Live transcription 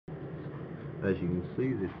As you can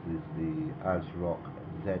see, this is the Asrock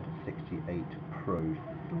Z68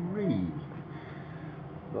 Pro3.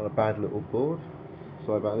 Not a bad little board.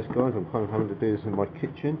 Sorry about this, guys, I'm kind of having to do this in my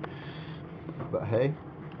kitchen, but hey,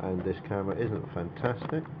 and this camera isn't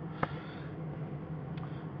fantastic.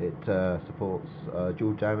 It supports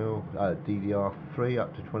dual channel DDR3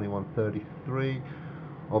 up to 2133,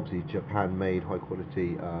 obviously Japan made high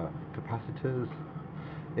quality capacitors,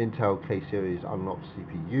 Intel K series unlocked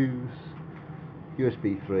CPUs,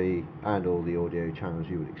 USB 3 and all the audio channels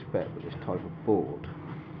you would expect with this type of board.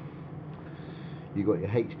 You've got your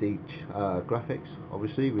HD graphics,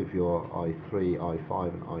 obviously, with your i3,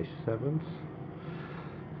 i5 and i7s.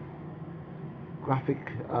 Graphic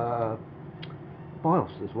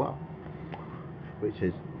BIOS as well, which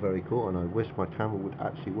is very cool, and I wish my camera would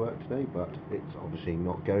actually work today, but it's obviously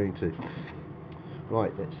not going to.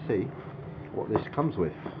 Right, let's see what this comes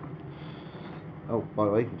with. Oh, by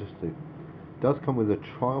the way, it does come with a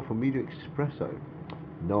trial for Media Espresso.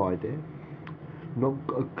 No idea, not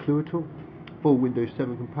got a clue at all. Full Windows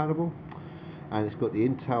 7 compatible, and it's got the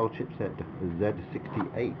Intel chipset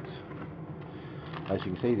Z68. As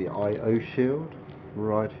you can see, the I/O shield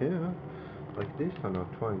right here, like this, and I'll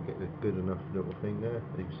try and get a good enough little thing there.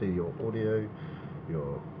 You can see your audio,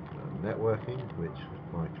 your networking, which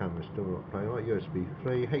my camera's still not playing right, USB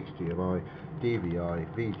 3, HDMI, DVI,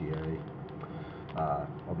 VGA,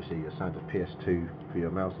 obviously your standard PS2 for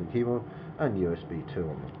your mouse and keyboard, and USB 2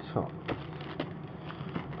 on the top.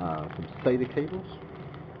 Some SATA cables,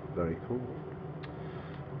 very cool.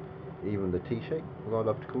 Even the T-shape, as I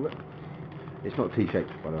love to call it. It's not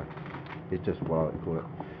T-shaped, by the way, it's just what I like to call it.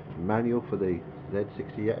 Manual for the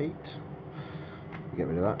Z68. You get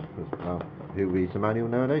rid of that, because who reads the manual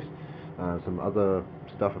nowadays? Some other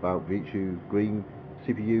stuff about Virtue Green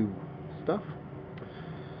CPU stuff.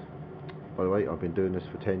 By the way, I've been doing this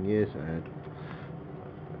for 10 years, and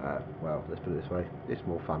well, let's put it this way, it's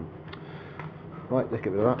more fun. Right, let's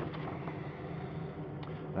get rid of that.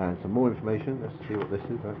 And some more information, let's see what this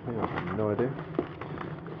is actually, I have no idea.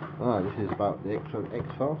 This is about the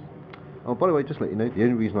X-Fast. Oh, by the way, just to let you know, the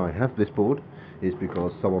only reason I have this board is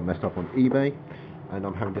because someone messed up on eBay, and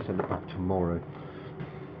I'm having to send it back tomorrow.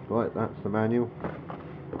 Right, that's the manual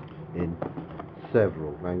in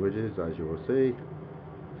several languages, as you will see.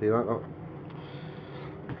 See that?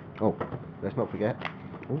 Oh, let's not forget,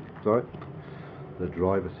 the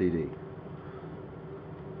driver CD.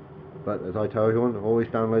 But as I tell everyone, always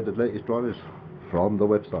download the latest drivers from the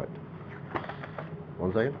website.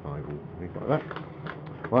 One second, I will record that.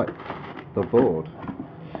 Right, the board.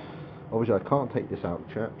 Obviously I can't take this out,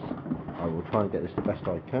 chaps. I will try and get this the best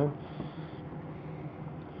I can.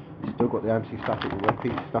 It's still got the anti-static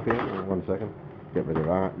piece stuff in it. One second, get rid of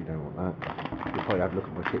that, you don't want that. You'll probably have a look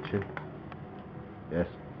at my kitchen. Yes,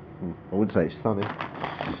 I wouldn't say it's sunny.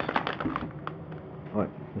 Right,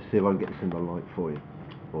 let's see if I can get this in the light for you,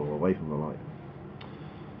 or away from the light.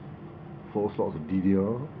 4 slots of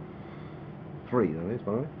DDR. 3 that is,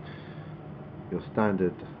 by the way. Your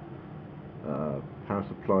standard power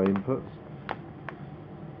supply inputs.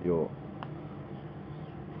 Your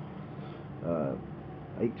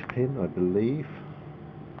 8-pin, I believe.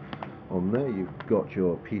 On there you've got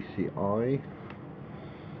your PCI,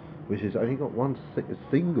 which has only got one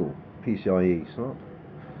single PCIe slot.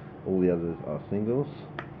 All the others are singles.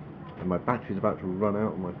 And my battery's about to run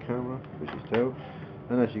out on my camera, which is terrible.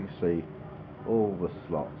 And as you can see, all the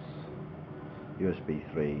slots, USB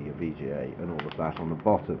 3, VGA, and all of that on the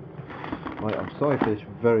bottom. Right, I'm sorry for this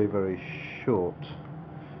very, very short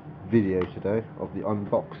video today of the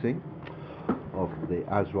unboxing of the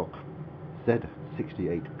Asrock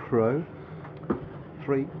Z68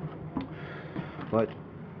 Pro3. Right,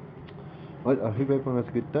 I hope everyone has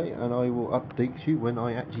a good day, and I will update you when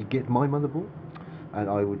I actually get my motherboard, and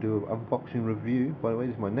I will do an unboxing review. By the way,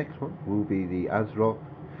 this is my next one, will be the Asrock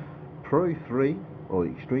Pro3, or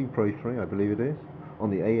the Extreme Pro3 I believe it is, on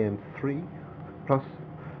the AM3 Plus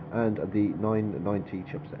and the 990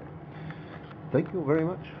 chipset. Thank you very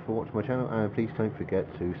much for watching my channel, and please don't forget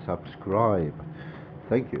to subscribe.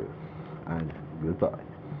 Thank you, and goodbye.